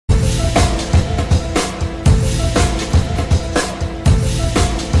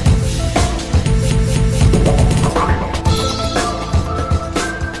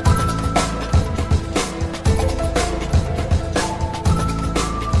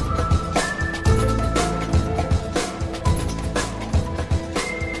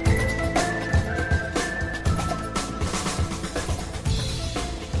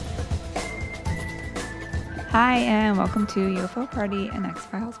Hi, and welcome to UFO Party and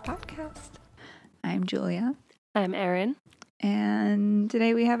X-Files podcast. I'm Julia. I'm Erin. And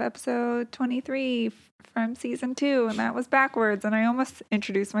today we have episode 23 from season 2, and that was backwards, and I almost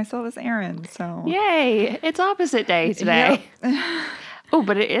introduced myself as Erin, so... Yay! It's opposite day today. Yep. Oh,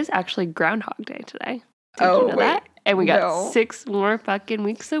 but it is actually Groundhog Day today. Did Oh, you know wait. that? And we got No. 6 more fucking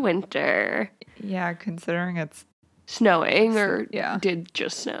weeks of winter. Yeah, considering it's... Snowing, or Yeah. did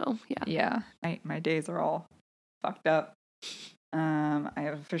just snow. Yeah. Yeah, my days are all fucked up. I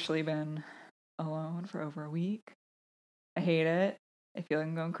have officially been alone for over a week. I hate it. I feel like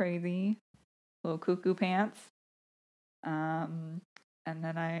I'm going crazy. Little cuckoo pants. And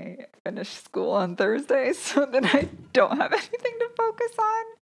then I finish school on Thursday, so then I don't have anything to focus on.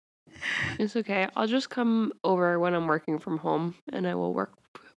 It's okay. I'll just come over when I'm working from home, and I will work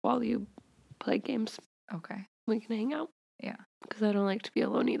while you play games. Okay. We can hang out. Yeah. Because I don't like to be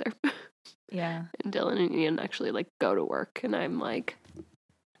alone either. Yeah. And Dylan and Ian actually go to work, and I'm like,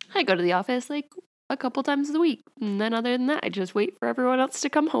 I go to the office a couple times a week, and then other than that, I just wait for everyone else to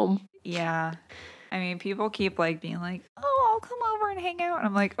come home. Yeah. I mean, people keep being like, oh, I'll come over and hang out. And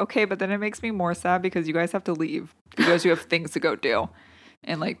I'm like, okay, but then it makes me more sad because you guys have to leave because you have things to go do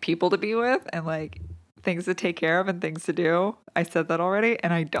and people to be with and things to take care of and things to do. I said that already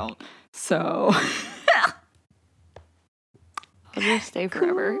and I don't. So I'll just stay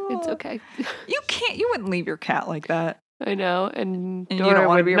forever. Cool. It's okay. you wouldn't leave your cat like that. I know, and you Dora don't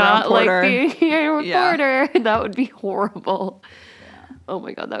want to would be not around Porter. like being a reporter. Yeah. That would be horrible. Yeah. Oh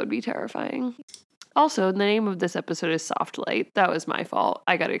my god, that would be terrifying. Also, the name of this episode is Soft Light. That was my fault.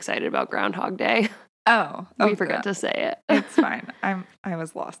 I got excited about Groundhog Day. Oh, We forgot to say it. It's fine. I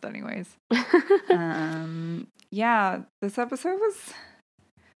was lost anyways. Yeah, this episode was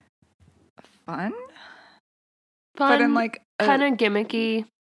fun. Fun, But in kind of gimmicky.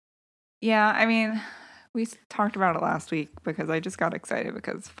 Yeah, I mean, we talked about it last week because I just got excited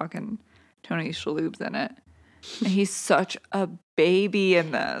because fucking Tony Shalhoub's in it. And he's such a baby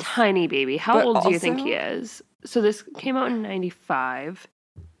in this. Tiny baby. How But old do you think also- he is? So this came out in 95.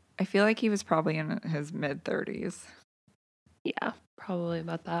 I feel like he was probably in his mid-30s. Yeah, probably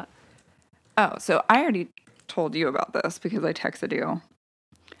about that. Oh, so I already told you about this because I texted you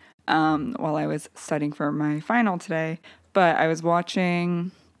while I was studying for my final today. But I was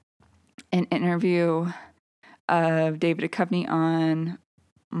watching an interview of David Duchovny on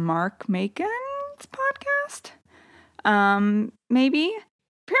Mark Macon's podcast. Maybe.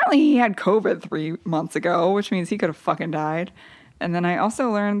 Apparently he had COVID 3 months ago, which means he could have fucking died. And then I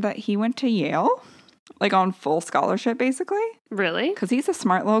also learned that he went to Yale, on full scholarship, basically. Really? Because he's a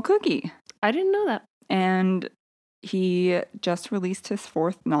smart little cookie. I didn't know that. And he just released his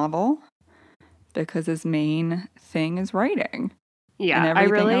 4th novel because his main thing is writing. Yeah, and I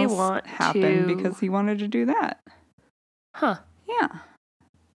everything really else want happened to... because he wanted to do that. Huh. Yeah.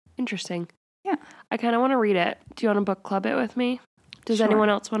 Interesting. Yeah. I kind of want to read it. Do you want to book club it with me? Does Sure. anyone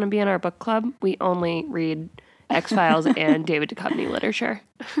else want to be in our book club? We only read X-Files and David Duchovny literature.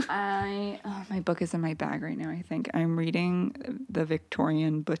 My book is in my bag right now, I think. I'm reading The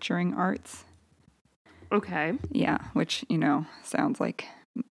Victorian Butchering Arts. Okay. Yeah, which, sounds like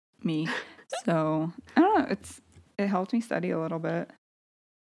me. So, I don't know. It helped me study a little bit.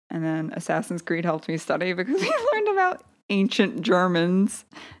 And then Assassin's Creed helped me study because we learned about ancient Germans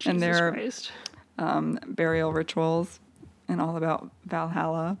and Jesus their Christ. burial rituals and all about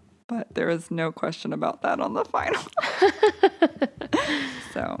Valhalla. But there is no question about that on the final.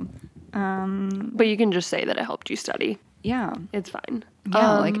 So, But you can just say that it helped you study. yeah. It's fine.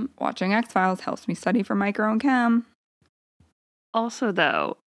 Yeah, watching X-Files helps me study for micro and chem. Also,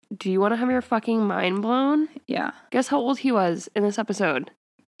 though, do you want to have your fucking mind blown? Yeah. Guess how old he was in this episode?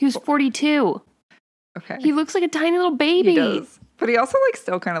 He was 42. Okay. He looks like a tiny little baby. He does. But he also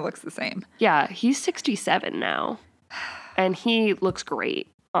still kind of looks the same. Yeah, he's 67 now. And he looks great,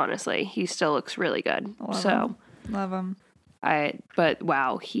 honestly. He still looks really good. Love him. But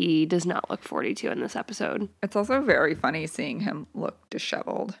wow, he does not look 42 in this episode. It's also very funny seeing him look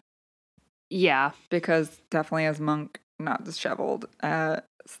disheveled. Yeah. Because definitely as Monk, not disheveled. As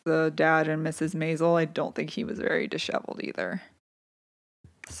the dad and Mrs. Maisel, I don't think he was very disheveled either.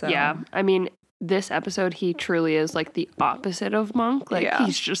 So Yeah. I mean, this episode, he truly is the opposite of Monk.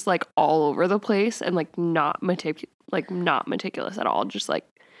 He's just all over the place and not meticulous at all. Just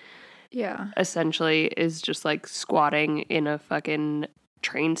yeah. essentially is just squatting in a fucking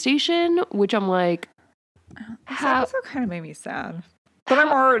train station, which I'm like, This episode kind of made me sad. But I'm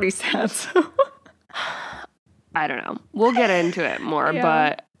already sad, so I don't know. We'll get into it more, Yeah.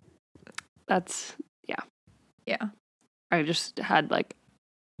 but that's, yeah. yeah. I just had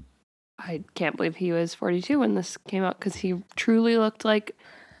I can't believe he was 42 when this came out because he truly looked like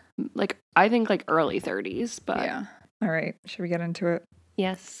I think like early 30s. But yeah. All right. Should we get into it?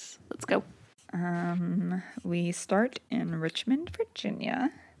 Yes. Let's go. We start in Richmond,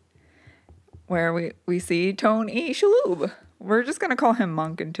 Virginia, where we see Tony Shalhoub. We're just gonna call him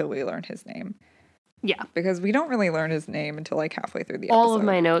Monk until we learn his name. Yeah. Because we don't really learn his name until like halfway through the episode. All of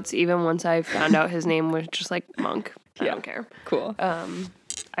my notes, even once I found out his name, was just like Monk. I don't care. Cool.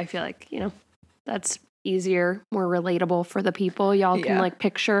 I feel like, that's easier, more relatable for the people. Y'all can like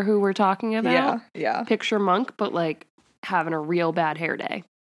picture who we're talking about. Yeah. Picture Monk, but like having a real bad hair day.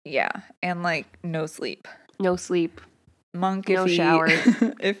 Yeah. And like no sleep. No sleep. Monk, no shower.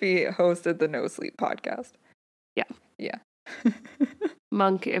 If he hosted the No Sleep podcast. Yeah. Yeah.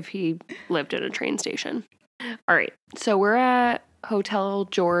 Monk if he lived at a train station. All right. So we're at Hotel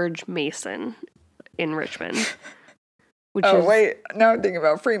George Mason in Richmond. Wait. Now I'm thinking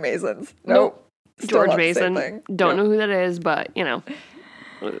about Freemasons. Nope. George Mason. Don't know who that is, but,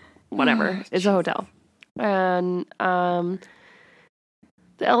 whatever. It's a hotel. And the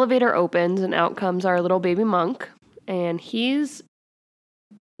elevator opens and out comes our little baby Monk. And he's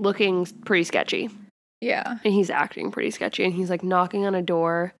looking pretty sketchy. Yeah. And he's acting pretty sketchy. And he's like knocking on a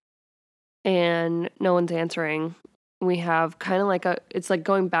door and no one's answering. We have kind of like it's like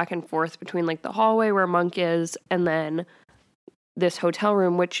going back and forth between like the hallway where Monk is and then this hotel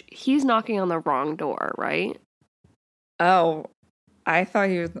room, which he's knocking on the wrong door, right? Oh, I thought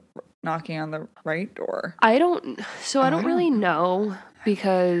he was knocking on the right door. I don't really know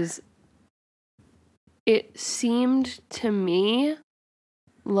because it seemed to me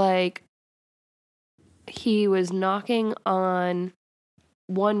like he was knocking on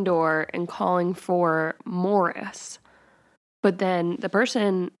one door and calling for Morris. But then the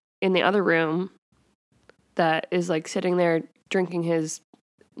person in the other room that is like sitting there drinking his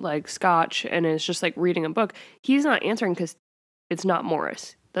like scotch and is just like reading a book, he's not answering because it's not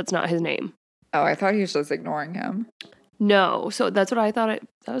Morris. That's not his name. Oh, I thought he was just ignoring him. No. So that's what I thought.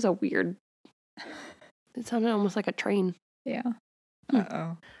 That was a weird. It sounded almost like a train. Yeah.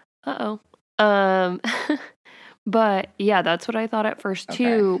 But yeah, that's what I thought at first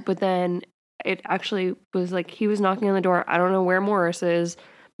too. Okay. But then it actually was like he was knocking on the door. I don't know where Morris is,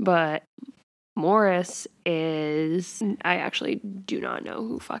 but Morris is. I actually do not know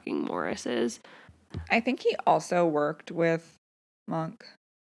who fucking Morris is. I think he also worked with Monk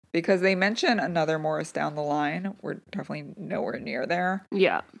because they mention another Morris down the line. We're definitely nowhere near there.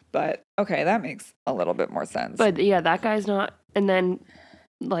 Yeah. But okay, that makes a little bit more sense. But yeah, that guy's not. And then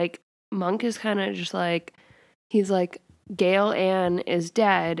like Monk is kind of just like, he's like, Gail Ann is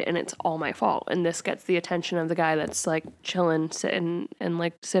dead and it's all my fault. And this gets the attention of the guy that's like chilling, sitting and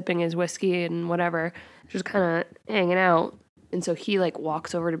like sipping his whiskey and whatever, just kind of hanging out. And so he like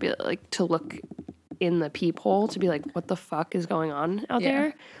walks over to be like, to look in the peephole to be like, what the fuck is going on out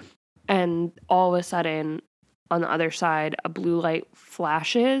there? And all of a sudden on the other side, a blue light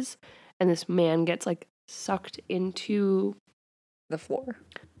flashes and this man gets like sucked into the floor.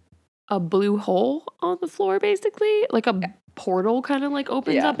 A blue hole on the floor, basically. Like a portal kind of like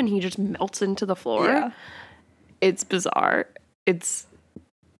opens up and he just melts into the floor. Yeah. It's bizarre. That's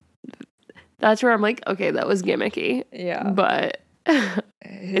where I'm like, okay, that was gimmicky. Yeah. But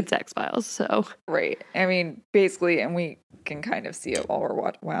it's X-Files, so. Right. I mean, basically, and we can kind of see it while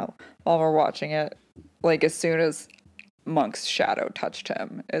we're watching it. Like, as soon as Monk's shadow touched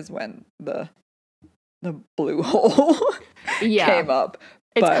him is when the blue hole came up.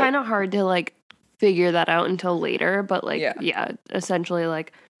 It's kind of hard to, like, figure that out until later, but, like, essentially,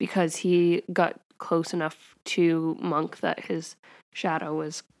 like, because he got close enough to Monk that his shadow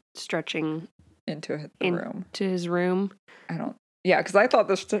was stretching into his room. Because I thought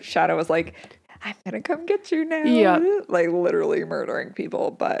the shadow was like, I'm gonna come get you now. Yeah. Like, literally murdering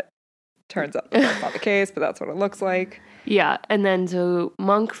people, but turns out that's not the case, but that's what it looks like. Yeah, and then so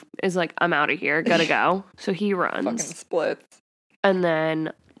Monk is like, I'm out of here, gotta go. So he runs. Fucking splits. And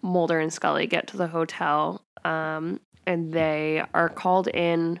then Mulder and Scully get to the hotel, and they are called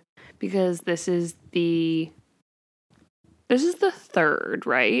in because this is the third,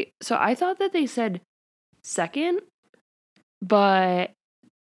 right? So I thought that they said second, but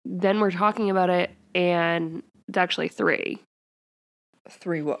then we're talking about it, and it's actually three.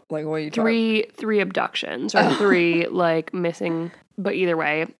 Three what? Like, what are you talking? Three abductions, or three, like, missing. But either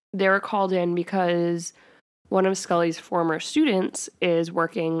way, they were called in because one of Scully's former students is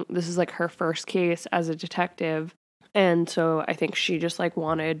working. This is like her first case as a detective. And so I think she just like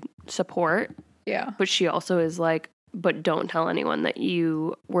wanted support. Yeah. But she also is like, but don't tell anyone that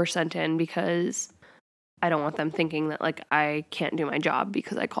you were sent in because I don't want them thinking that, like, I can't do my job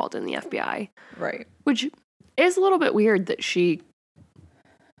because I called in the FBI. Right. Which is a little bit weird that she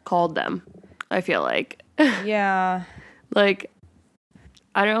called them, I feel like. Yeah. Like,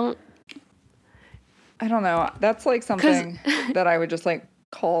 I don't know. That's, like, something that I would just, like,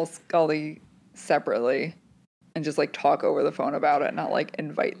 call Scully separately and just, like, talk over the phone about it, not, like,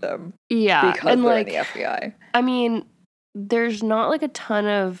 invite them. Yeah. Because and they're like, in the FBI. I mean, there's not, like, a ton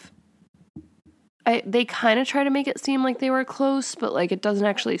of... they kind of try to make it seem like they were close, but, like, it doesn't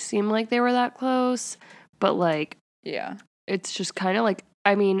actually seem like they were that close. But, like... Yeah. It's just kind of like...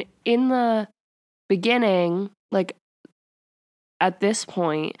 I mean, in the beginning, like, at this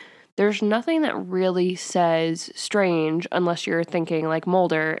point... There's nothing that really says strange unless you're thinking like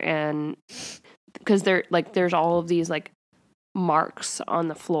Mulder, and because there's all of these like marks on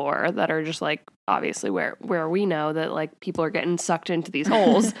the floor that are just like obviously where we know that like people are getting sucked into these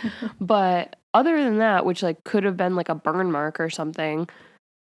holes. But other than that, which like could have been like a burn mark or something,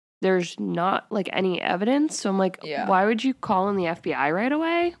 there's not like any evidence. So I'm like, why would you call in the FBI right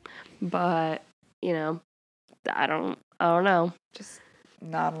away? But you know, I don't know. Just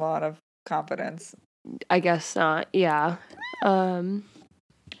not a lot of confidence. I guess not. Yeah.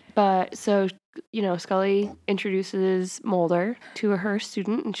 But so, you know, Scully introduces Mulder to her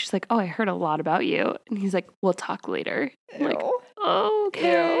student, and she's like, "Oh, I heard a lot about you." And he's like, "We'll talk later." I'm like, oh,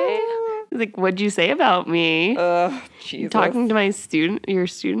 okay. He's like, "What'd you say about me?" Jesus. Talking to your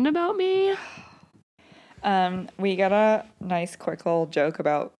student about me? We got a nice quick little joke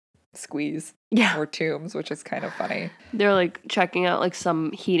about Squeeze. Yeah. Or Tombs, which is kind of funny. They're like checking out like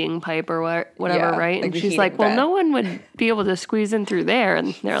some heating pipe or whatever, right? Like and she's like, "Well, no one would be able to squeeze in through there."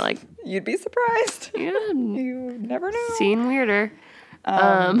 And they're like, "You'd be surprised. Yeah. You never know." Seen weirder.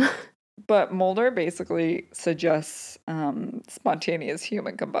 But Mulder basically suggests spontaneous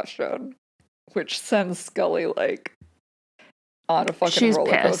human combustion, which sends Scully like on a fucking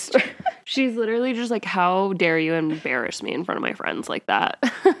roller coaster. Pissed. She's literally just like, "How dare you embarrass me in front of my friends like that?"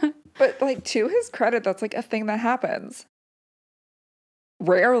 But, like, to his credit, that's, like, a thing that happens.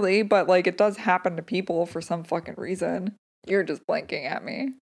 Rarely, but, like, it does happen to people for some fucking reason. You're just blinking at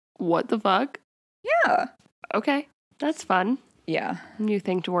me. What the fuck? Yeah. Okay. That's fun. Yeah. New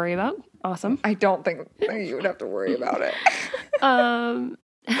thing to worry about. Awesome. I don't think you would have to worry about it.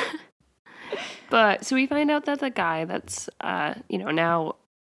 But, so we find out that the guy that's, you know, now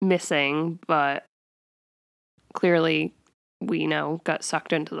missing, but clearly... we know got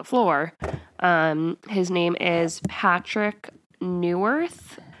sucked into the floor. His name is Patrick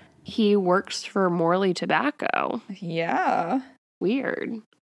Neuwirth. He works for Morley Tobacco. Yeah. Weird.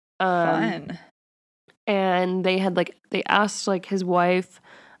 Fun. And they asked like his wife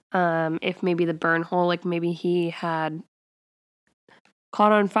if maybe the burn hole, like maybe he had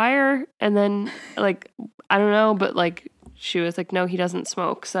caught on fire, and then like I don't know, but like she was like, no, he doesn't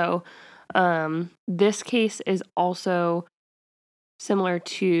smoke. So this case is also similar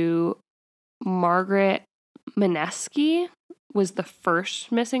to Margaret Mineski was the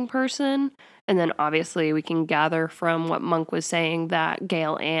first missing person. And then obviously we can gather from what Monk was saying that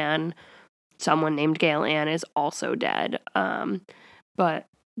someone named Gail Ann is also dead. But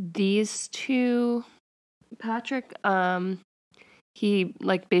these two, Patrick, he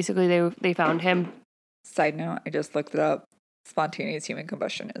like basically they found him. Side note, I just looked it up. Spontaneous human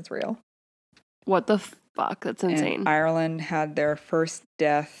combustion is real. What the fuck? That's insane. And Ireland had their first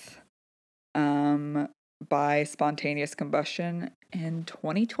death by spontaneous combustion in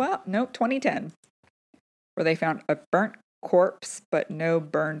 2010, where they found a burnt corpse but no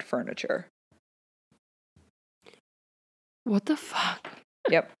burned furniture. What the fuck?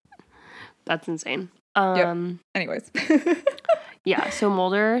 Yep. That's insane. Yep. Anyways. Yeah, so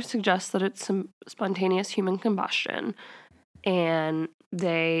Mulder suggests that it's some spontaneous human combustion, and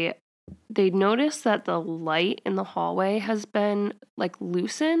they notice that the light in the hallway has been like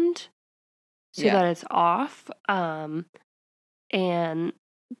loosened so that it's off. And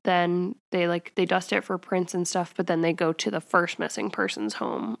then they dust it for prints and stuff, but then they go to the first missing person's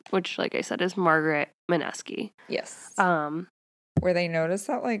home, which like I said is Margaret Mineski. Yes. Where they notice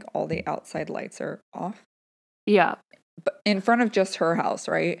that like all the outside lights are off. Yeah. But in front of just her house,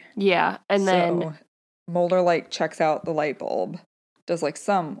 right? Yeah. And then Mulder like checks out the light bulb, does like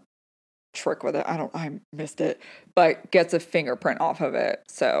some trick with it. I missed it, but gets a fingerprint off of it.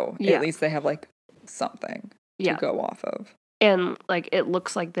 So at least they have like something to go off of. And like it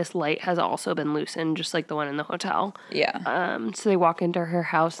looks like this light has also been loosened, just like the one in the hotel. Yeah. So they walk into her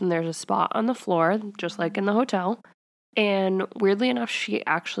house and there's a spot on the floor, just like in the hotel. And weirdly enough, she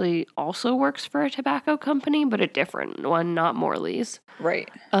actually also works for a tobacco company, but a different one, not Morley's. Right.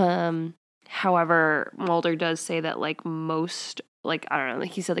 However, Mulder does say that like most, like, I don't know,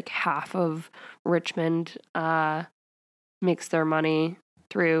 like he said like half of Richmond makes their money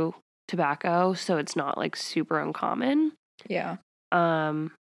through tobacco, so it's not like super uncommon. Yeah.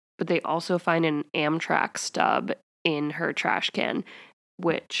 But they also find an Amtrak stub in her trash can,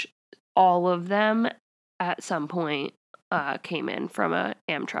 which all of them at some point came in from a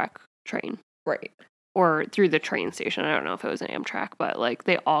Amtrak train. Right. Or through the train station. I don't know if it was an Amtrak, but like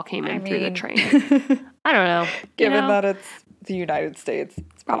they all came in through the train. I I don't know. Given that it's the United States,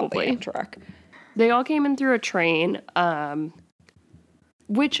 it's Probably. Amtrak. They all came in through a train,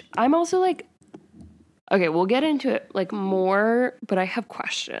 which I'm also like, okay, we'll get into it like more, but I have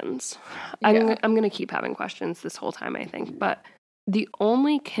questions. Yeah. I'm going to keep having questions this whole time, I think. But the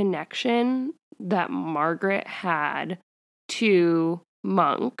only connection that Margaret had to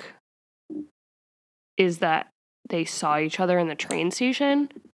Monk is that they saw each other in the train station.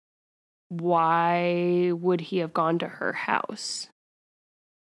 Why would he have gone to her house?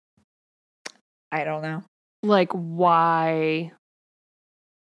 I don't know. Like, why?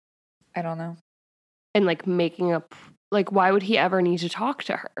 I don't know. And like making up, like, why would he ever need to talk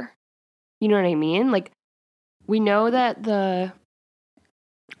to her? You know what I mean? Like, we know that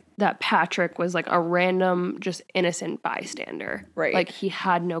that Patrick was like a random, just innocent bystander. Right. Like, he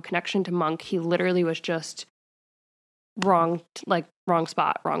had no connection to Monk. He literally was just wrong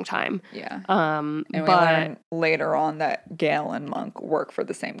spot, wrong time. Yeah. And we learn later on that Gail and Monk work for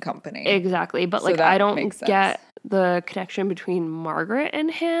the same company. Exactly. But So like, that I don't makes sense. get the connection between Margaret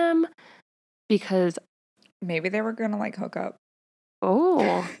and him because, Maybe they were gonna like hook up.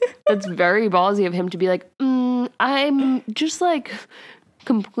 oh, that's very ballsy of him to be like, I'm just like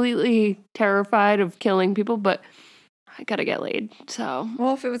completely terrified of killing people, but I gotta get laid. So,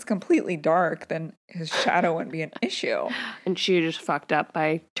 Well, if it was completely dark, then his shadow wouldn't be an issue. and she just fucked up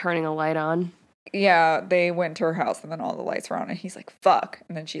by turning a light on. Yeah, they went to her house and then all the lights were on and he's like, fuck.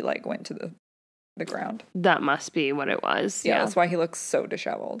 And then she like went to the ground. That must be what it was. Yeah, Yeah. that's why he looks so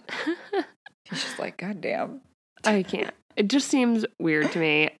disheveled. He's just like, God damn. I can't. It just seems weird to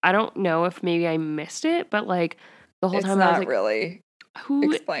me. I don't know if maybe I missed it, but like the whole It's time I not was like, really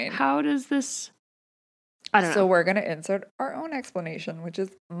who explained. How does this? I don't So know. we're gonna insert our own explanation, which is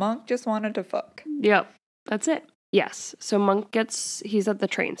Monk just wanted to fuck. Yep. That's it. Yes. So Monk he's at the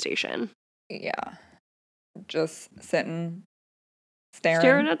train station. Yeah. Just sitting, staring.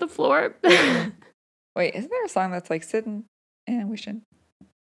 Staring at the floor. Wait, isn't there a song that's like sitting and wishing?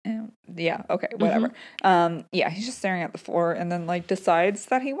 And yeah, okay, whatever. Yeah, he's just staring at the floor and then like decides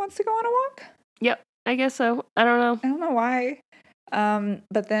that he wants to go on a walk. Yep. I guess so. I don't know. I don't know why.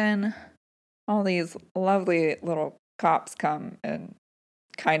 But then all these lovely little cops come and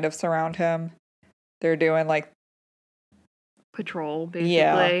kind of surround him. They're doing like Patrol, basically.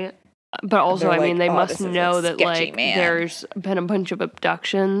 Yeah. But also, They're I mean, like, they "Oh, must this is a know that, sketchy like, man." there's been a bunch of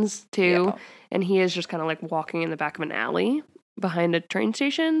abductions, too. Yeah. And he is just kind of, like, walking in the back of an alley behind a train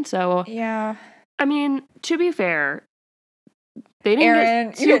station. So, Yeah. I mean, to be fair, they didn't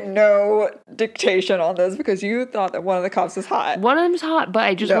Aaron, you get no dictation on this because you thought that one of the cops was hot. One of them's hot, but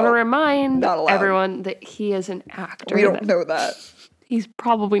I just want to No, remind not allowed. everyone that he is an actor. We don't know that. He's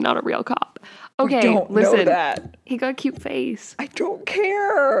probably not a real cop. Okay, We don't listen. know that. He got a cute face. I don't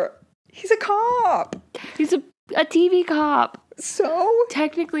care. He's a cop. He's a TV cop. So?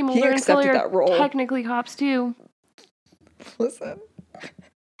 Technically, He Mulder and Scully accepted are that role. technically cops too. Listen.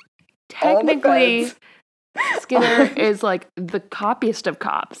 Technically, feds. Skinner is like the coppiest of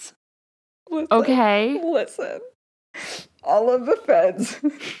cops. Listen. Okay. Listen. All of the feds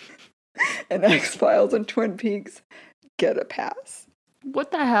and X-Files and Twin Peaks get a pass.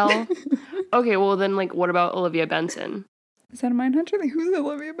 What the hell? Okay, well then, like, what about Olivia Benson? Is that a Mindhunter? Like, who's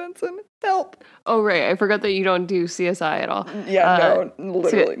Olivia Benson? Help. Oh, right. I forgot that you don't do CSI at all. Yeah, no,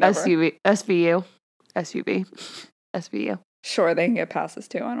 literally never. SVU. SVU. Sure, they can get passes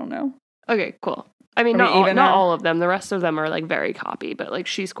too. I don't know. Okay, cool. I mean, Are not we even not now? all of them. The rest of them are like very copy, but like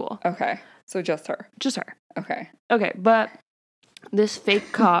she's cool. Okay, so just her. Just her. Okay. Okay, but this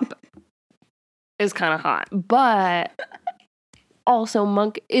fake cop is kind of hot, but also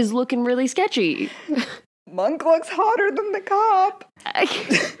Monk is looking really sketchy. Monk looks hotter than the cop. I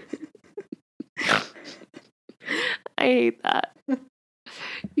hate that.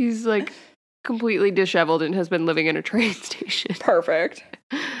 He's like completely disheveled and has been living in a train station. Perfect.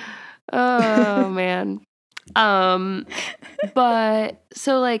 Oh man. But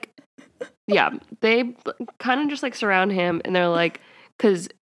so like, yeah, they kind of just like surround him and they're like, because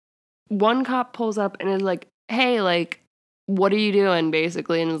one cop pulls up and is like, hey, like, what are you doing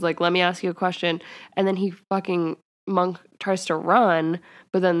basically? And is like, let me ask you a question. And then he fucking Monk tries to run,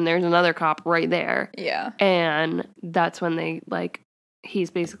 but then there's another cop right there. Yeah. And that's when they, like,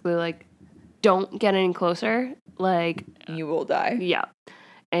 he's basically like, don't get any closer. Like, you will die. Yeah.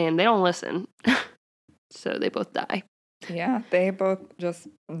 And they don't listen. So they both die. Yeah, they both just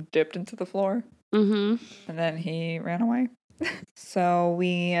dipped into the floor. Mm-hmm. And then he ran away. So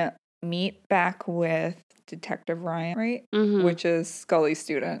we meet back with Detective Ryan, right? Mm-hmm. Which is Scully's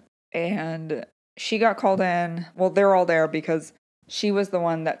student. And she got called in. Well, they're all there because she was the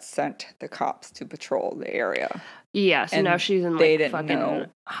one that sent the cops to patrol the area. Yeah, so and now she's in, like, fucking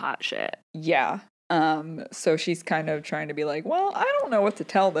hot shit. Yeah. So she's kind of trying to be like, well, I don't know what to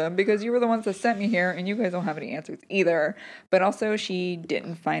tell them because you were the ones that sent me here and you guys don't have any answers either. But also she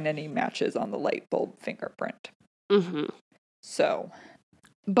didn't find any matches on the light bulb fingerprint. Mm-hmm. So,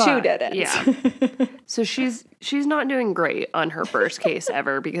 but, 2 dead ends. Yeah. So she's not doing great on her first case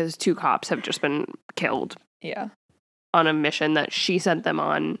ever because 2 cops have just been killed. Yeah. On a mission that she sent them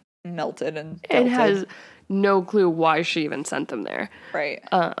on. Melted and has no clue why she even sent them there. Right.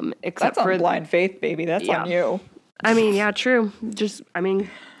 Except That's for on blind faith, baby. That's on you. I mean, yeah, true. Just, I mean,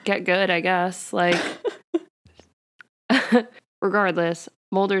 get good, I guess. Like, regardless,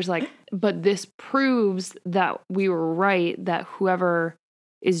 Mulder's like, but this proves that we were right, that whoever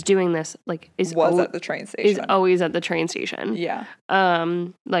is doing this, like, was at the train station. Is always at the train station. Yeah.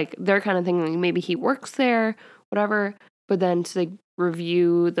 Like, they're kind of thinking maybe he works there, whatever. But then to, like,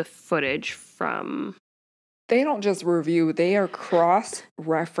 review the footage from... They don't just review, they are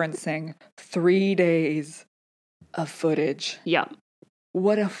cross-referencing 3 days of footage. Yeah.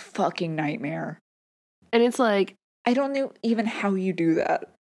 What a fucking nightmare. And it's like... I don't know even how you do that.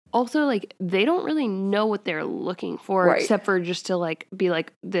 Also, like, they don't really know what they're looking for, right. Except for just to, like, be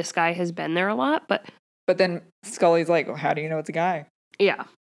like, this guy has been there a lot, but... But then Scully's like, well, how do you know it's a guy? Yeah.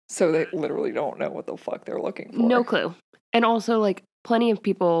 So they literally don't know what the fuck they're looking for. No clue. And also, like, plenty of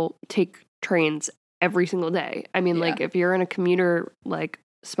people take trains every single day. I mean, like, if you're in a commuter, like,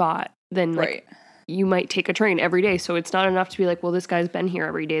 spot, then, like, you might take a train every day. So it's not enough to be like, well, this guy's been here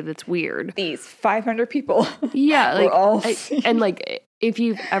every day. That's weird. These 500 people. Yeah. Like, and, like, if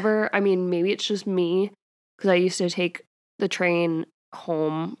you've ever, I mean, maybe it's just me, because I used to take the train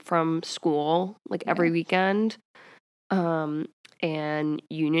home from school, like, every weekend. And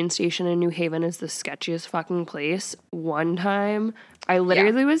Union Station in New Haven is the sketchiest fucking place. One time, I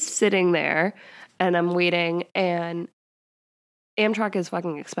literally was sitting there, and I'm waiting, and Amtrak is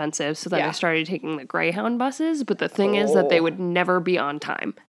fucking expensive, so then I started taking the Greyhound buses, but the thing is that they would never be on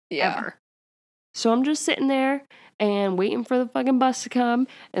time. Ever. So I'm just sitting there, and waiting for the fucking bus to come,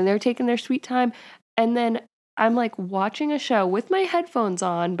 and they're taking their sweet time, and then I'm, like, watching a show with my headphones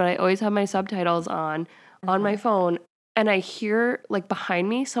on, but I always have my subtitles on my phone, and I hear, like, behind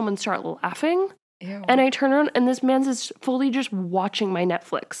me, someone start laughing. Ew. And I turn around, and this man's is fully just watching my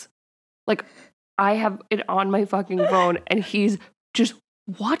Netflix. Like, I have it on my fucking phone, and he's just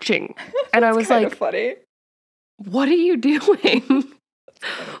watching. And I was like, funny. What are you doing?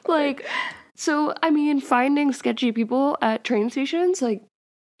 Like, so, I mean, finding sketchy people at train stations, like,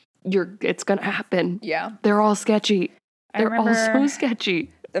 it's gonna happen. Yeah. They're all sketchy. They're all so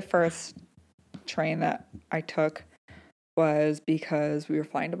sketchy. The first train that I took was because we were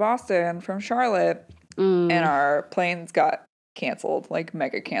flying to Boston from Charlotte and our planes got canceled, like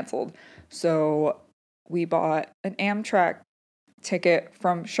mega canceled. So we bought an Amtrak ticket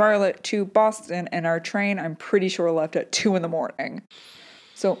from Charlotte to Boston, and our train, I'm pretty sure, left at 2 a.m.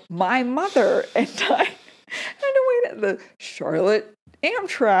 So my mother and I had to wait at the Charlotte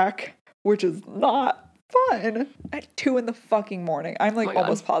Amtrak, which is not fun, at 2 a.m. I'm like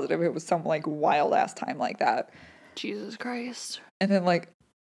almost positive it was some like wild ass time like that. Jesus Christ. And then, like,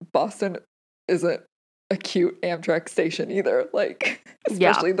 Boston isn't a cute Amtrak station either. Like,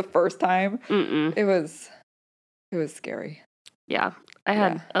 especially the first time. It was scary. Yeah. I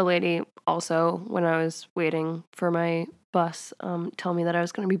had a lady also, when I was waiting for my bus, tell me that I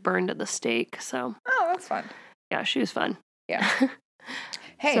was going to be burned at the stake. So. Oh, that's fun. Yeah, she was fun. Yeah.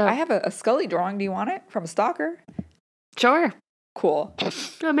 Hey, I have a Scully drawing. Do you want it? From a stalker? Sure. Cool.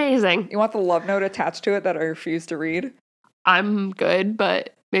 Amazing. You want the love note attached to it that I refuse to read? I'm good,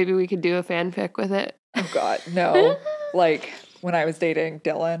 but maybe we could do a fanfic with it. Oh, God. No. Like, when I was dating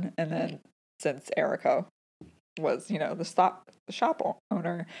Dylan, and then since Erica was, the shop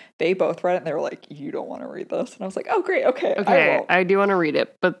owner, they both read it, and they were like, you don't want to read this. And I was like, oh, great. Okay, I do want to read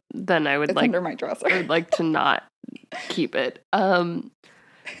it, but then I would it's under my dresser. I would like to not keep it. So,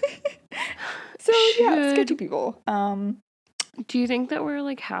 yeah, sketchy people. Do you think that we're,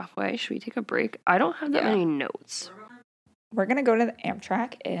 like, halfway? Should we take a break? I don't have that many notes. We're going to go to the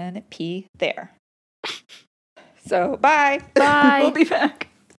Amtrak and pee there. So, bye. Bye. We'll be back.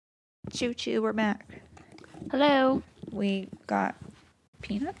 Choo choo, we're back. Hello. We got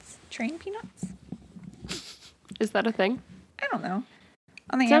peanuts, train peanuts. Is that a thing? I don't know.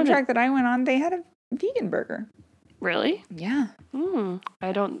 On the Sounded- Amtrak that I went on, they had a vegan burger. Really? Yeah.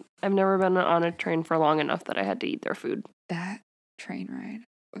 I've never been on a train for long enough that I had to eat their food. That train ride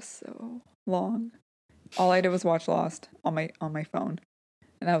was so long. All I did was watch Lost on my phone.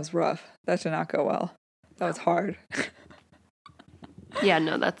 And that was rough. That did not go well. That was hard. Yeah,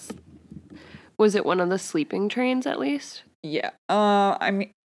 no, was it one of the sleeping trains at least? Yeah. I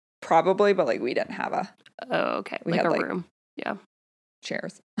mean, probably, but like we didn't have Oh, okay. We Like had, a like- room. Yeah.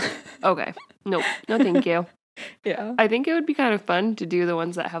 chairs. Okay. Nope. No, thank you. Yeah. I think it would be kind of fun to do the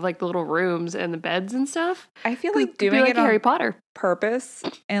ones that have like the little rooms and the beds and stuff. I feel Could like be doing like it on Harry Potter. purpose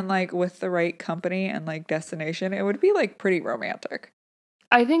and like with the right company and like destination, it would be like pretty romantic.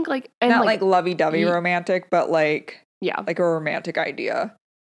 I think like and Not like lovey-dovey ye- romantic, but like yeah, a romantic idea.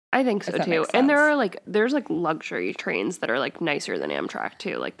 I think so if that too. makes And sense. there's like luxury trains that are like nicer than Amtrak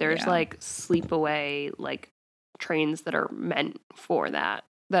too. Like there's Yeah. like sleepaway like trains that are meant for that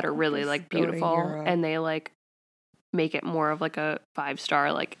are really Just like go to beautiful Europe. and they like make it more of like a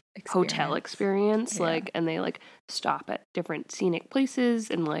 5-star like hotel experience Yeah. like and they like stop at different scenic places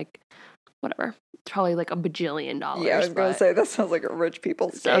and like whatever. It's probably like $1 bajillion. Yeah, I was gonna but say that sounds like a rich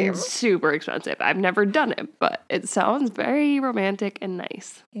people's it game. sounds super expensive. I've never done it, but it sounds very romantic and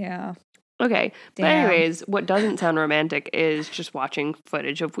nice. Yeah. Okay. But Damn. anyways, what doesn't sound romantic is just watching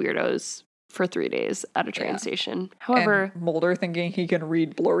footage of weirdos for 3 days at a train Yeah. station. However, And Mulder thinking he can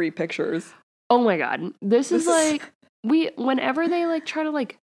read blurry pictures. oh my god, this is This is- like whenever they like try to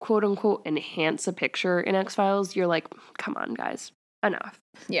like quote unquote enhance a picture in X-Files, you're like, come on guys, enough.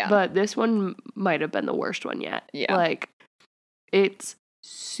 Yeah. But this one might have been the worst one yet. Yeah. Like it's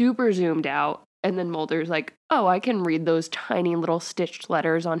super zoomed out and then Mulder's like, "Oh, I can read those tiny little stitched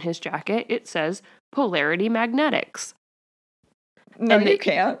letters on his jacket. It says polarity magnetics." no, and you they-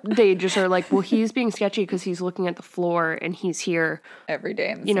 can't. They just are like, "Well, he's being sketchy because he's looking at the floor and he's here, Every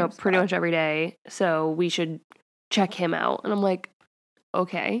day in the you know, same pretty spot. much every day. So we should check him out." And I'm like,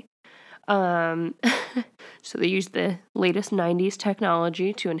 "Okay." So they use the latest 90s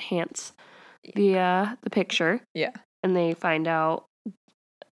technology to enhance the picture. Yeah. And they find out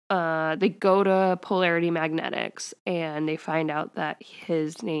they go to Polarity Magnetics and they find out that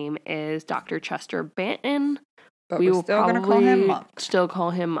his name is Dr. Chester Banton. But We we're will still gonna call probably him Monk. still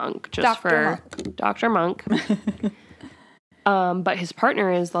call him Monk just Dr. for Monk. Dr. Monk. But his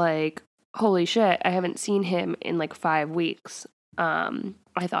partner is like, "Holy shit, I haven't seen him in like 5 weeks.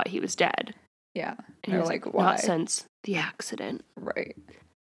 I thought he was dead." Yeah. And They're he's like, like, why? "Not since the accident." Right.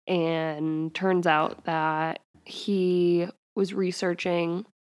 And turns out that he was researching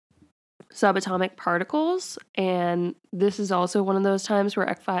subatomic particles. And this is also one of those times where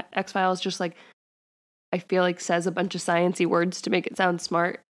X-Files just like, I feel like says a bunch of sciencey words to make it sound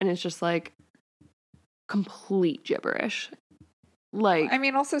smart. And it's just like complete gibberish. Like, I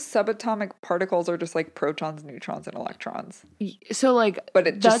mean, also subatomic particles are just like protons, neutrons, and electrons. so like, But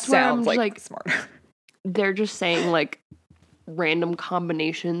it that's just where I'm sounds just like like, smarter. they're just saying like random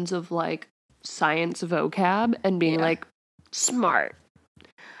combinations of like science vocab and being Yeah. like smart.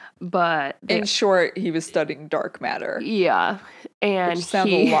 But In short, he was studying dark matter, yeah, and which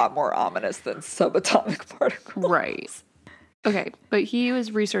sounds a lot more ominous than subatomic particles. right. Okay, but he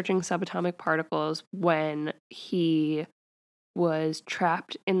was researching subatomic particles when he was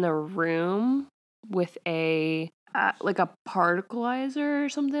trapped in the room with a like a particleizer or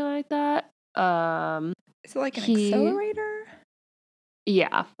something like that. Is it like an He- accelerator?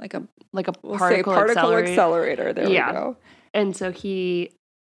 Yeah, Like a like a we'll say particle, particle accelerator. accelerator. There Yeah. we go. And so he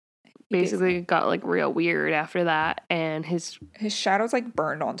He gets- basically got like real weird after that, and his his shadow's like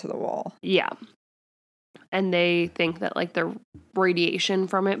burned onto the wall. yeah. And they think that like the radiation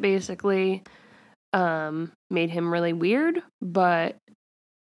from it basically made him really weird, but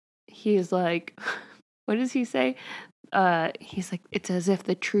he's like what does he say? He's like, it's as if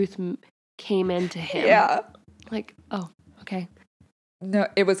the truth came into him. Yeah. Like, oh, okay. No,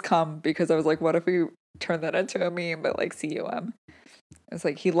 it was cum because I was like, what if we turn that into a meme, but like cum? It's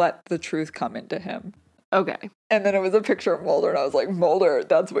like he let the truth come into him. Okay. And then it was a picture of Mulder, and I was like, Mulder,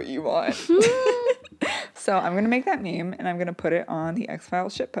 that's what you want. So I'm going to make that meme, and I'm going to put it on the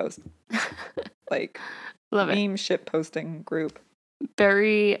X-Files shitpost. Like, Love it. meme shitposting group.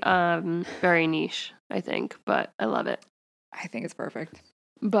 Very, very niche, I think, but I love it. I think it's perfect.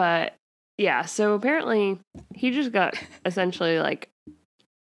 But yeah, so apparently he just got essentially like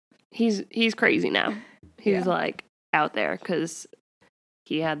he's crazy now. He's Yeah. like out there because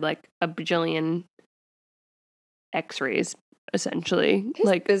he had like a bajillion x-rays, essentially. His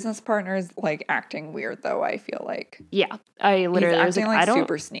like, business partner is like acting weird though, I feel like. yeah, I literally He's was acting like,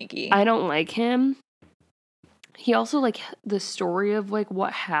 super sneaky. I don't like him. He also, like, the story of, like,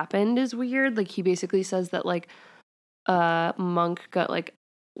 what happened is weird. Like, he basically says that, like, Monk got, like,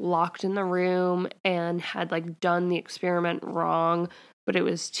 locked in the room and had, like, done the experiment wrong, but it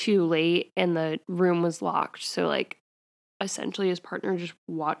was too late and the room was locked. So, like, essentially his partner just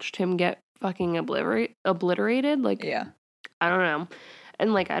watched him get fucking obliterated. Like, Yeah. I don't know.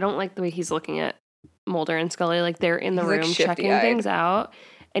 And, like, I don't like the way he's looking at Mulder and Scully. Like, they're in the He's, like, room checking shifty-eyed. things out.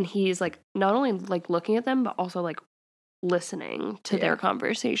 And he's, like, not only, like, looking at them, but also, like, listening to their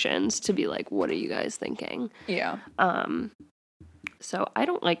conversations to be like, what are you guys thinking? Yeah. So I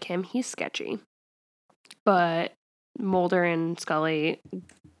don't like him. He's sketchy. But Mulder and Scully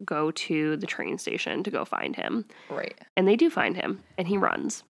go to the train station to go find him. Right. And they do find him, and he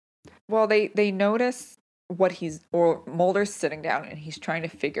runs. Well, they notice or Mulder's sitting down and he's trying to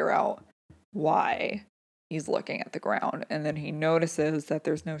figure out why he's looking at the ground, and then he notices that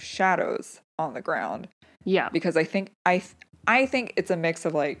there's no shadows on the ground. Yeah. Because I think it's a mix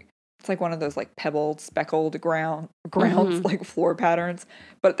of like, it's like one of those like pebbled, speckled grounds, like floor patterns,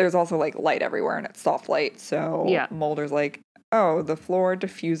 but there's also like light everywhere and it's soft light. So Mulder's like, oh, the floor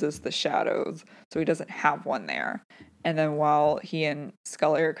diffuses the shadows, so he doesn't have one there. And then while he and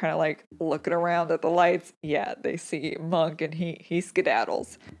Scully are kind of like looking around at the lights, they see Monk and he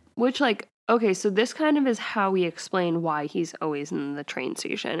skedaddles. Which, like, okay, so this kind of is how we explain why he's always in the train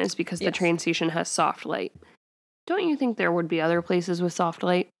station, is because the train station has soft light. Don't you think there would be other places with soft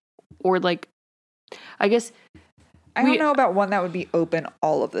light? Or, like, I guess... I don't know about one that would be open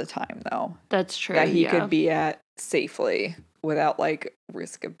all of the time, though. That's true, that he could be at safely without, like,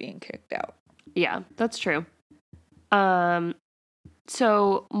 risk of being kicked out. Yeah, that's true.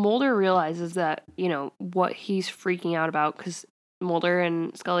 So Mulder realizes that, you know, what he's freaking out about, because Mulder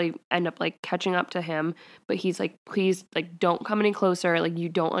and Scully end up, like, catching up to him, but he's like, please, like, don't come any closer, like, you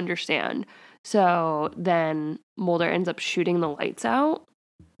don't understand. So then Mulder ends up shooting the lights out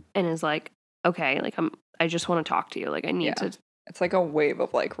and is like, okay, like, I just want to talk to you, like, I need to. It's like a wave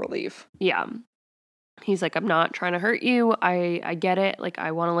of, like, relief. Yeah. He's like, I'm not trying to hurt you, I get it, like,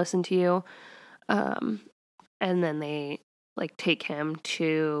 I want to listen to you. And then they, like, take him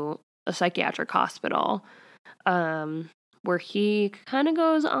to a psychiatric hospital, where he kind of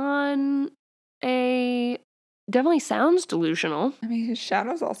goes on definitely sounds delusional. I mean, his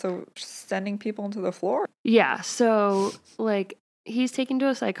shadow's also sending people into the floor. Yeah, so, like, he's taken to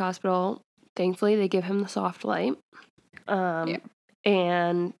a psych hospital. Thankfully, they give him the soft light.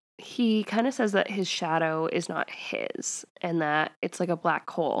 And he kind of says that his shadow is not his, and that it's like a black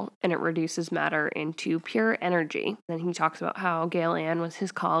hole, and it reduces matter into pure energy. Then he talks about how Gail Ann was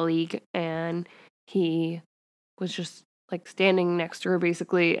his colleague, and he was just, like, standing next to her,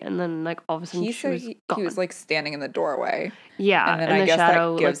 basically, and then, like, all of a sudden He said he was, like, standing in the doorway. Yeah, and then I guess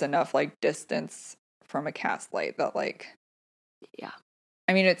shadow, that gives, like, enough, like, distance from a cast light that, like... Yeah.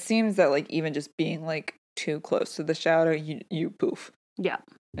 I mean, it seems that, like, even just being, like, too close to the shadow, you poof. Yeah.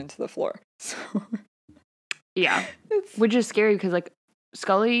 Into the floor. So... Yeah. Which is scary because, like,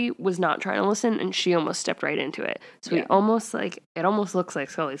 Scully was not trying to listen and she almost stepped right into it. So it almost looks like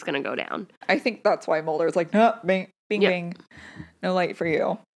Scully's going to go down. I think that's why Mulder's like, no, bing, bing. No light for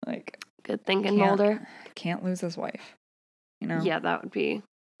you. Like, good thinking, Mulder. Can't lose his wife. You know? Yeah, that would be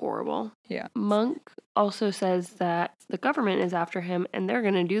horrible. Yeah. Monk also says that the government is after him and they're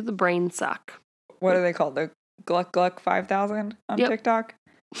going to do the brain suck. What are they called? The Gluck Gluck 5000 on TikTok?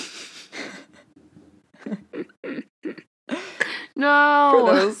 No.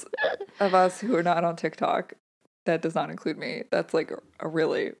 For those of us who are not on TikTok, that does not include me. That's like a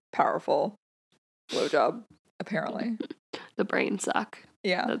really powerful blowjob, apparently. The brain suck.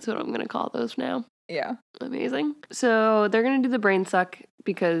 Yeah. That's what I'm going to call those now. Yeah. Amazing. So they're going to do the brain suck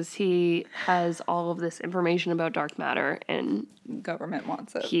because he has all of this information about dark matter and government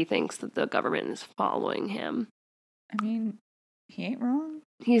wants it. He thinks that the government is following him. I mean, he ain't wrong.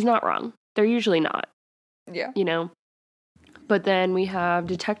 He's not wrong. They're usually not. Yeah. You know? But then we have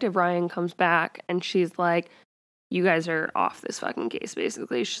Detective Ryan comes back and she's like, you guys are off this fucking case,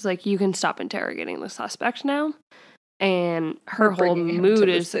 basically. She's like, you can stop interrogating the suspect now. And her whole mood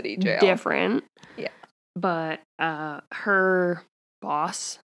is different. Yeah. But her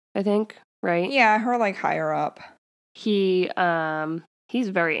boss, I think, right? Yeah, her, like, higher up. He's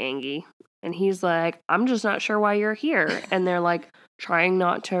very angry. And he's like, I'm just not sure why you're here. And they're, like, trying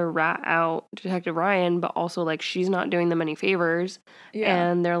not to rat out Detective Ryan, but also, like, she's not doing them any favors. Yeah.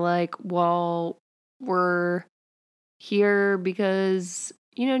 And they're like, well, we're here because,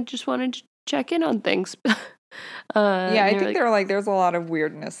 you know, just wanted to check in on things. Yeah, I think they're like, there's a lot of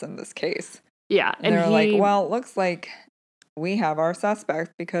weirdness in this case. Yeah, and they're like, well, it looks like we have our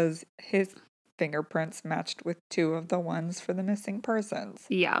suspect because his fingerprints matched with 2 of the ones for the missing persons.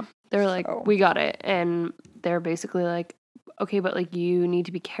 Yeah, they're like, we got it, and they're basically like, okay, but like you need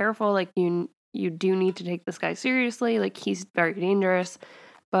to be careful, like you do need to take this guy seriously, like he's very dangerous,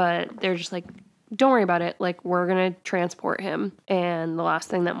 but they're just like, don't worry about it, like we're gonna transport him. And the last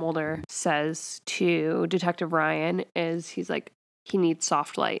thing that Mulder says to Detective Ryan is he's like, he needs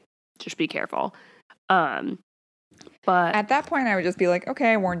soft light, just be careful. But at that point I would just be like,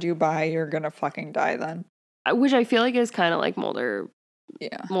 okay, I warned you, bye, you're gonna fucking die then. Which I feel like is kind of like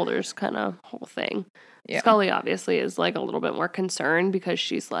Mulder's kind of whole thing. Yeah. Scully obviously is like a little bit more concerned because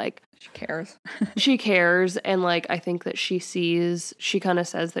she's like, she cares. She cares. And like, I think that she kind of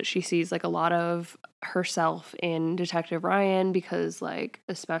says that she sees like a lot of herself in Detective Ryan because like,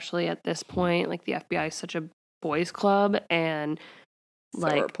 especially at this point, like the FBI is such a boys club and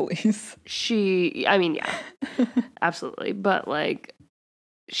like so are police. Yeah, absolutely. But like,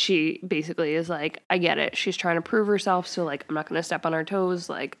 she basically is like, I get it. She's trying to prove herself. So like, I'm not going to step on her toes.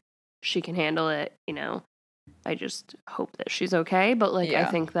 Like, she can handle it, you know. I just hope that she's okay. But like, I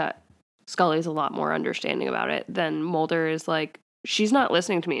think that Scully's a lot more understanding about it than Mulder is. Like, she's not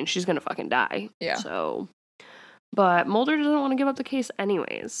listening to me and she's going to fucking die. Yeah. So, but Mulder doesn't want to give up the case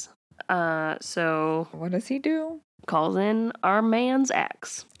anyways. So what does he do? Calls in our man's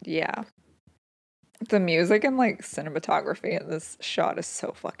ex. Yeah. The music and like cinematography in this shot is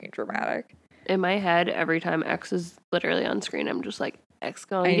so fucking dramatic. In my head, every time X is literally on screen, I'm just like, X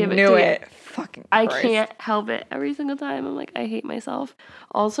gonna give it to you. Fucking Christ. I can't help it. Every single time, I'm like, I hate myself.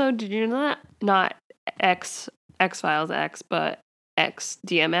 Also, did you know that? Not X-Files X, but X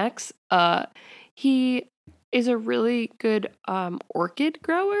DMX. He is a really good orchid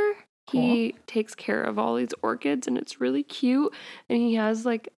grower. Cool. He takes care of all these orchids, and it's really cute. And he has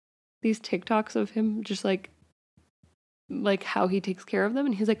like these TikToks of him just like how he takes care of them.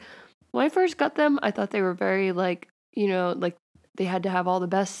 And he's like, when I first got them, I thought they were very like, you know, like they had to have all the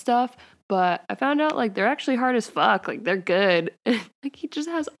best stuff. But I found out like they're actually hard as fuck. Like they're good. Like he just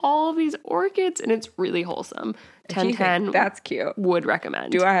has all of these orchids and it's really wholesome. 10/10. That's cute. Would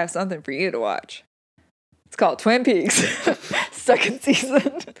recommend. Do I have something for you to watch? It's called Twin Peaks. 2nd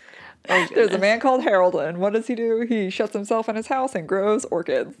season. Oh, there's a man called Harold, and what does he do? He shuts himself in his house and grows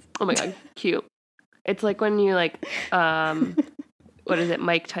orchids. Oh my god, cute. It's like when you like, what is it,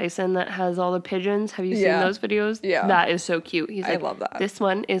 Mike Tyson that has all the pigeons? Have you seen those videos? Yeah. That is so cute. He's like, I love that. This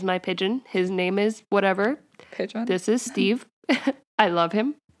one is my pigeon. His name is whatever. Pigeon? This is Steve. I love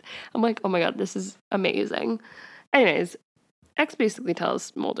him. I'm like, oh my god, this is amazing. Anyways, X basically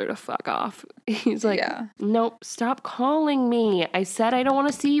tells Mulder to fuck off. He's like, nope, stop calling me. I said I don't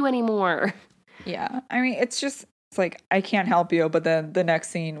want to see you anymore. Yeah. I mean, it's like, I can't help you, but then the next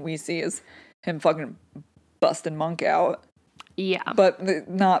scene we see is him fucking busting Monk out. Yeah. But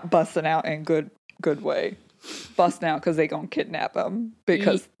not busting out in good way. Busting out because they gonna kidnap him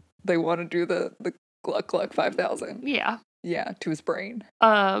because they want to do the Gluck Gluck 5000. Yeah. Yeah, to his brain.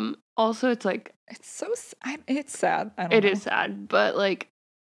 Also, it's like... It's so... it's sad. It is sad, but like,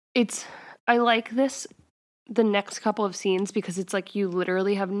 I like this, the next couple of scenes, because it's like you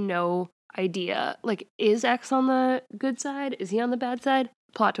literally have no idea. Like, is X on the good side? Is he on the bad side?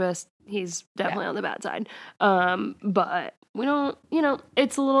 Plot twist. He's definitely on the bad side. But we don't, you know,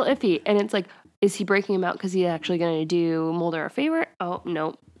 it's a little iffy. And it's like, is he breaking him out because he's actually going to do Mulder a favor? Oh,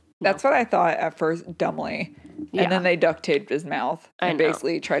 no. That's what I thought at first, dumbly. And then they duct taped his mouth and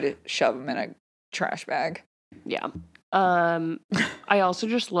basically tried to shove him in a trash bag. Yeah. I also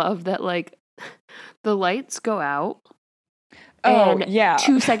just love that, like, the lights go out. Oh, yeah.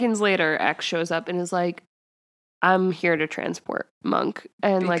 2 seconds later, X shows up and is like, I'm here to transport Monk.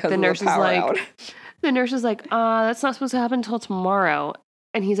 And like the nurse is like, that's not supposed to happen until tomorrow.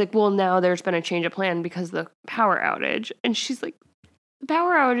 And he's like, well, now there's been a change of plan because of the power outage. And she's like, the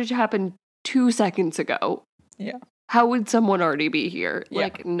power outage happened 2 seconds ago. Yeah. How would someone already be here? Yeah.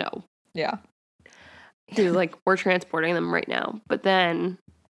 Like, no. Yeah. He's like, we're transporting them right now. But then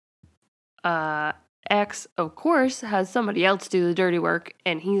X, of course, has somebody else do the dirty work,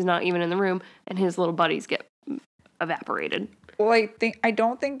 and he's not even in the room, and his little buddies get evaporated. Well, I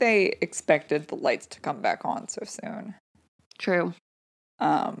don't think they expected the lights to come back on so soon. True.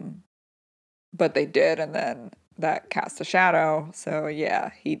 But they did, and then that cast a shadow, so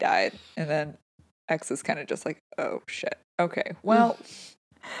yeah, he died. And then X is kind of just like, oh shit. Okay, well,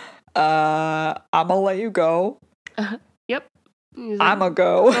 I'm gonna let you go. Yep. Like, I'm gonna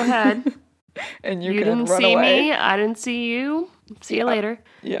go. Go ahead. And you can didn't run see away. Me. I didn't see you. See you later.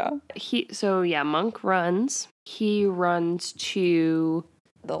 Yeah. Monk runs. He runs to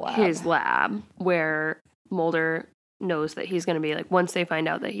The lab. his lab where Mulder knows that he's going to be like, once they find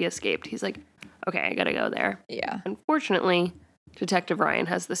out that he escaped, he's like, okay, I got to go there. Yeah. Unfortunately, Detective Ryan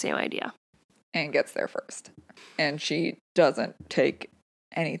has the same idea. And gets there first. And she doesn't take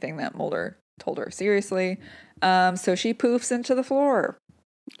anything that Mulder told her seriously. So she poofs into the floor.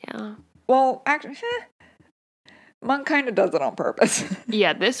 Yeah. Well, actually, Monk kind of does it on purpose.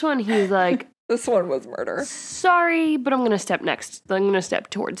 Yeah, this one he's like, this one was murder. Sorry, but I'm going to step next. I'm going to step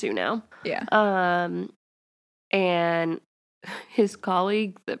towards you now. Yeah. And his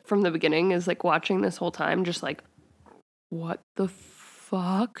colleague from the beginning is like watching this whole time, just like, what the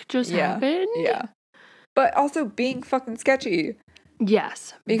fuck just happened? Yeah. But also being fucking sketchy.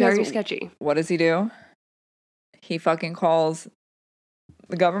 Yes. Because very sketchy. What does he do? He fucking calls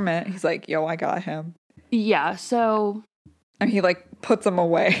the government. He's like, yo, I got him. Yeah, so... And he, like, puts him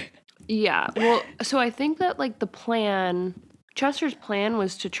away. Yeah, well, so I think that, like, the plan... Chester's plan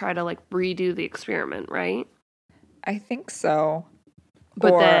was to try to, like, redo the experiment, right? I think so.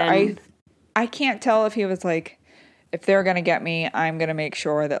 But then... I can't tell if he was like, if they're going to get me, I'm going to make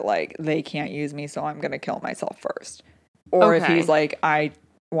sure that, like, they can't use me, so I'm going to kill myself first. Or if he's like, I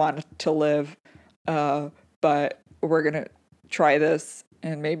want to live, but we're going to try this,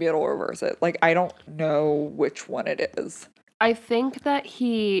 and maybe it'll reverse it. Like, I don't know which one it is. I think that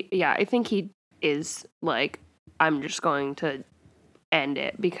he is, like, I'm just going to end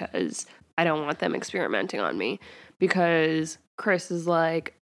it because I don't want them experimenting on me. Because Chris is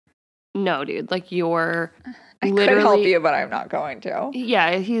like, no, dude, like, I could help you, but I'm not going to.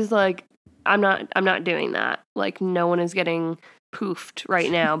 Yeah, he's like, I'm not doing that. Like, no one is getting poofed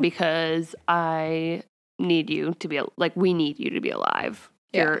right now because I need you to be, like, we need you to be alive.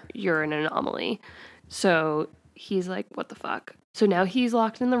 You're an anomaly. So he's like, what the fuck? So now he's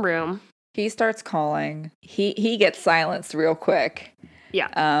locked in the room. He starts calling. He gets silenced real quick.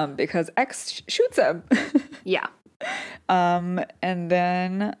 Yeah. Because X shoots him. Yeah. And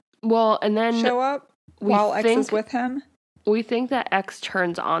then show up while X is with him. We think that X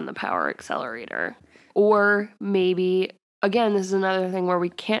turns on the power accelerator. Or maybe, again, this is another thing where we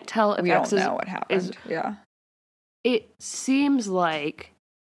can't tell if X don't know what happened. Yeah. It seems like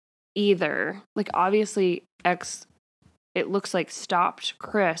either, like, obviously X, it looks like, stopped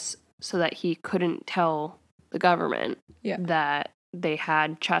Chris so that he couldn't tell the government that they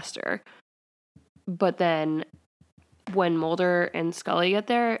had Chester. But then when Mulder and Scully get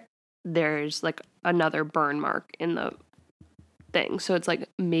there, there's, like, another burn mark in the thing. So it's like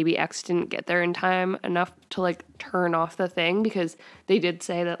maybe X didn't get there in time enough to, like, turn off the thing, because they did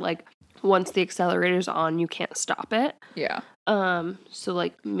say that, like, once the accelerator's on, you can't stop it. Yeah. So,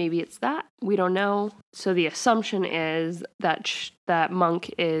 like, maybe it's that. We don't know. So the assumption is that that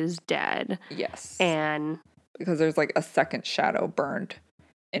Monk is dead. Yes. And because there's, like, a second shadow burned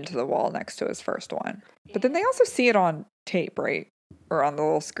into the wall next to his first one. But then they also see it on tape, right? Or on the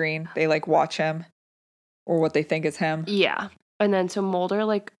little screen. They, like, watch him, or what they think is him. Yeah. And then so Mulder,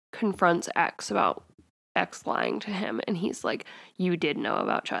 like, confronts X about X lying to him, and he's like, you did know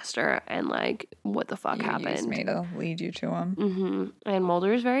about Chester, and, like, what the fuck happened? You used me to lead you to him. Mm-hmm. And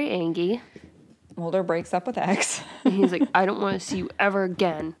Mulder is very angry. Mulder breaks up with X. And he's like, I don't want to see you ever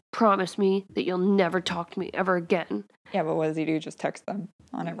again. Promise me that you'll never talk to me ever again. Yeah, but what does he do? Just text them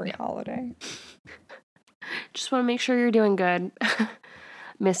on every holiday. Just want to make sure you're doing good.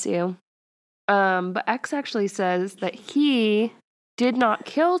 Miss you. But X actually says that he did not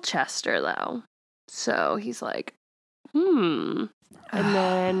kill Chester, though. So he's like, And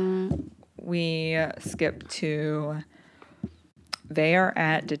then we skip to, they are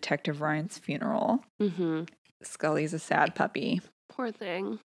at Detective Ryan's funeral. Mm-hmm. Scully's a sad puppy. Poor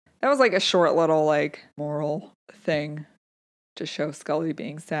thing. That was, like, a short little, like, moral thing to show Scully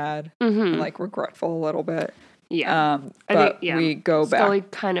being sad and, like, regretful a little bit. Yeah. But we go back. Scully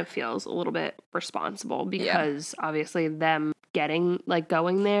kind of feels a little bit responsible because obviously them getting, like,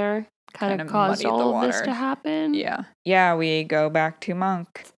 going there kind of caused all of this to happen. Yeah. Yeah, we go back to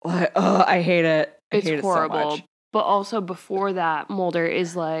Monk. I hate it. It's hate horrible. It so much. But also before that, Mulder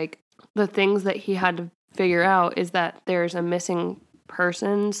is like, the things that he had to figure out is that there's a missing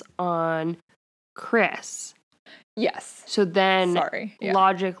persons on Chris. Yes. So then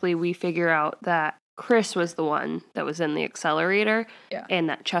logically we figure out that Chris was the one that was in the accelerator and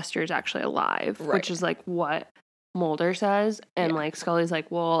that Chester's actually alive, which is, like, what Mulder says. And like Scully's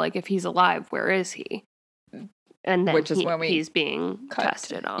like, well, like, if he's alive, where is he? And then which is when he's being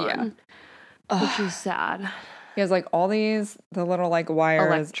tested on, which is sad. He has, like, all the little, like,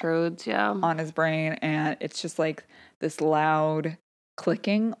 wires, electrodes, on his brain, and it's just, like, this loud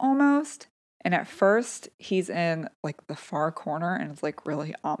clicking almost. And at first, he's in like the far corner and it's like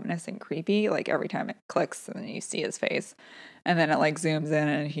really ominous and creepy. Like every time it clicks and then you see his face. And then it like zooms in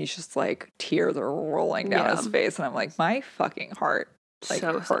and he's just like tears are rolling down his face. And I'm like, my fucking heart like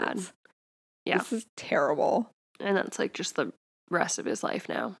so hurts. sad. Yeah. This is terrible. And that's like just the rest of his life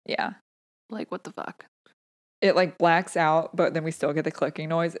now. Yeah. Like, what the fuck? It like blacks out, but then we still get the clicking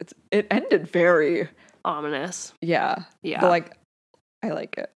noise. It ended very ominous. Yeah. Yeah. But like, I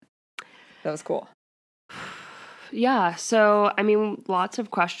like it. That was cool. Yeah. So, I mean, lots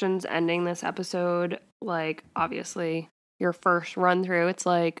of questions ending this episode. Like, obviously, your first run through, it's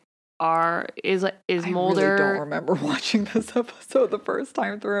like, is Mulder? I really don't remember watching this episode the first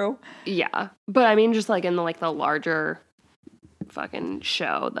time through. Yeah. But I mean, just like in the larger fucking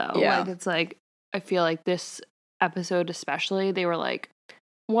show, though. Yeah. Like, it's like, I feel like this episode especially, they were like,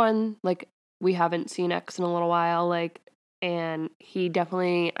 one, like, we haven't seen X in a little while, like, and he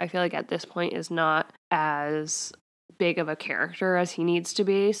definitely, I feel like at this point is not as big of a character as he needs to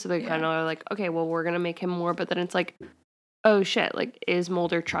be. So they kind of are like, okay, well, we're going to make him more. But then it's like, oh shit, like, is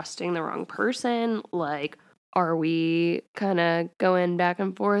Mulder trusting the wrong person? Like, are we kind of going back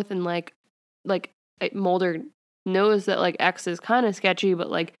and forth? And like Mulder knows that like X is kind of sketchy, but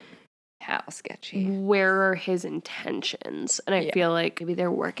like, how sketchy? Where are his intentions? And I feel like maybe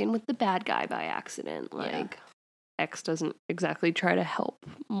they're working with the bad guy by accident. Like, X doesn't exactly try to help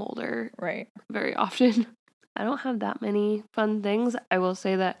Mulder very often. I don't have that many fun things. I will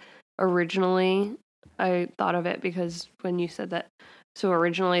say that originally I thought of it because when you said that, so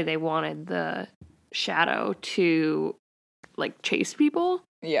originally they wanted the shadow to like chase people.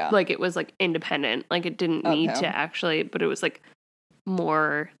 Yeah. Like it was like independent. Like it didn't need to actually, but it was like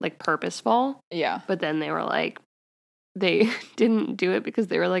more like purposeful. Yeah. But then they were like, they didn't do it because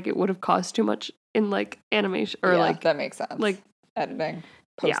they were like, it would have cost too much in like animation or like that makes sense. Like editing,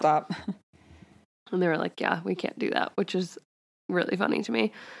 post-op. And they were like, yeah, we can't do that, which is really funny to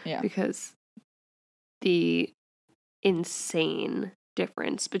me. Yeah. Because the insane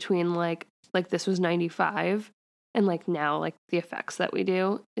difference between like this was 95 and like now like the effects that we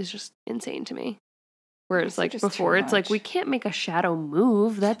do is just insane to me. Whereas like before it's like we can't make a shadow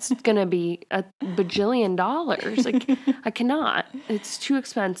move. That's gonna be a bajillion dollars. Like I cannot. It's too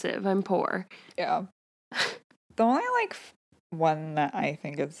expensive. I'm poor. Yeah. The only like one that I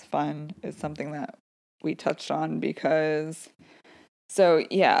think is fun is something that we touched on because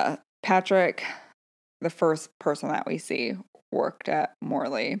Patrick, the first person that we see, worked at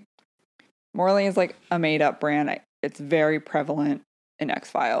Morley. Morley is like a made up brand. It's very prevalent in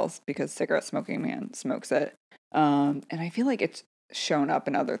X-Files because cigarette smoking man smokes it. And I feel like it's shown up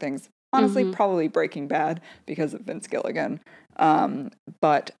in other things. Honestly, probably Breaking Bad because of Vince Gilligan.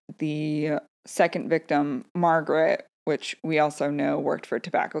 But the second victim, Margaret, which we also know worked for a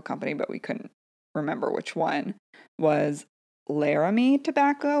tobacco company, but we couldn't remember which one, was Laramie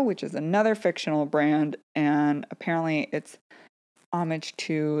Tobacco, which is another fictional brand. And apparently it's homage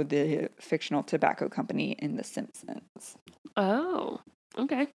to the fictional tobacco company in The Simpsons. Oh,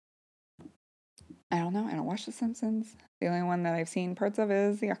 okay. I don't know. I don't watch The Simpsons. The only one that I've seen parts of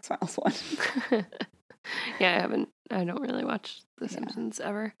is the X-Files one. Yeah, I don't really watch The Simpsons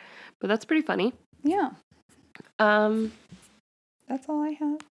ever. But that's pretty funny. Yeah. That's all I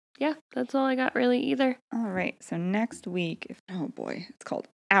have. Yeah, that's all I got really either. All right. So next week, oh boy, it's called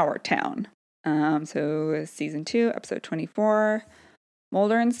Our Town. So season 2, episode 24.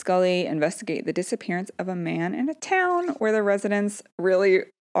 Mulder and Scully investigate the disappearance of a man in a town where the residents really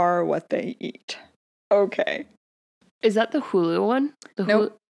are what they eat. Okay. Is that the Hulu one?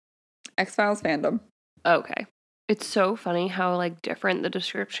 Nope. X-Files fandom. Okay. It's so funny how like different the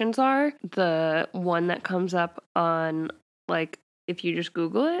descriptions are. The one that comes up on like if you just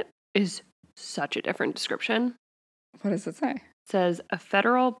Google it is such a different description. What does it say? It says a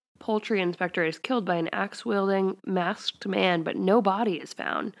federal poultry inspector is killed by an axe-wielding masked man, but no body is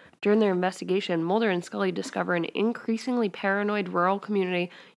found. During their investigation, Mulder and Scully discover an increasingly paranoid rural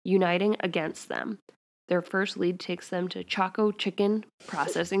community uniting against them. Their first lead takes them to Choco Chicken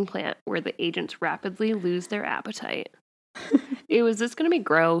processing plant, where the agents rapidly lose their appetite. Is this going to be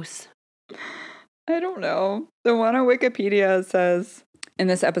gross? I don't know. The one on Wikipedia says, in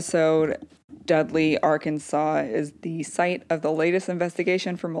this episode, Dudley, Arkansas is the site of the latest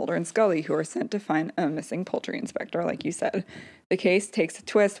investigation for Mulder and Scully, who are sent to find a missing poultry inspector, like you said. The case takes a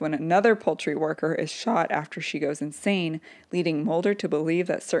twist when another poultry worker is shot after she goes insane, leading Mulder to believe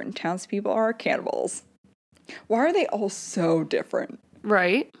that certain townspeople are cannibals. Why are they all so different?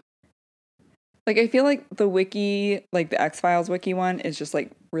 Right. Like, I feel like the wiki, like the X-Files wiki one, is just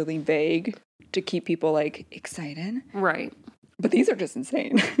like really vague. to keep people like excited. Right. But these are just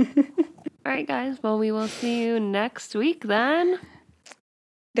insane. All right, guys. Well, we will see you next week then.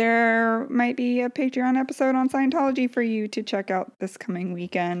 There might be a Patreon episode on Scientology for you to check out this coming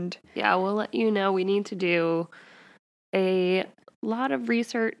weekend. Yeah, we'll let you know. We need to do a lot of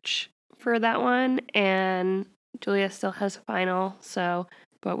research for that one, and Julia still has a final,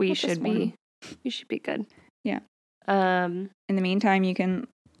 but we should be good. Yeah. In the meantime, you can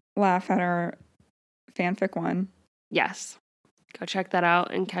laugh at our fanfic one. Yes. Go check that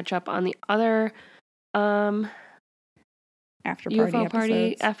out and catch up on the other after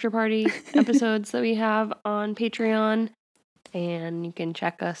party episodes that we have on Patreon. And you can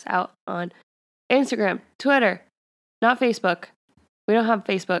check us out on Instagram, Twitter, not Facebook. We don't have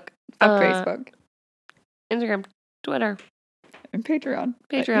Facebook. Facebook. Instagram, Twitter. And Patreon.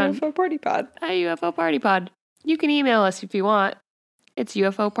 Patreon. At UFO Party Pod. At UFO Party Pod. You can email us if you want. It's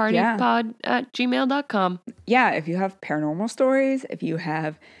ufopartypod@gmail.com. Yeah, if you have paranormal stories, if you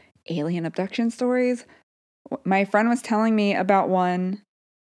have alien abduction stories. My friend was telling me about one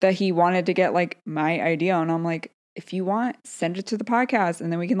that he wanted to get like my idea on. I'm like, if you want, send it to the podcast and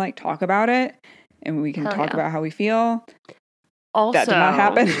then we can like talk about it and we can talk about how we feel. Also, that did not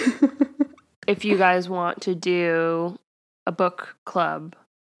happen. If you guys want to do a book club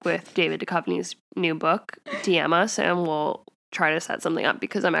with David Duchovny's new book, DM us and we'll try to set something up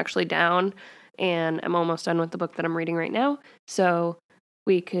because I'm actually down and I'm almost done with the book that I'm reading right now. So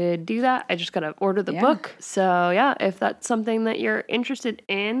we could do that. I just got to order the book. So yeah, if that's something that you're interested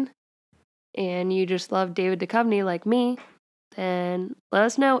in and you just love David Duchovny like me, then let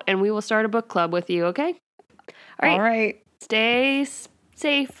us know and we will start a book club with you, okay? All right. All right. Stay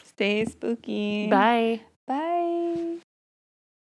safe. Stay spooky. Bye. Bye.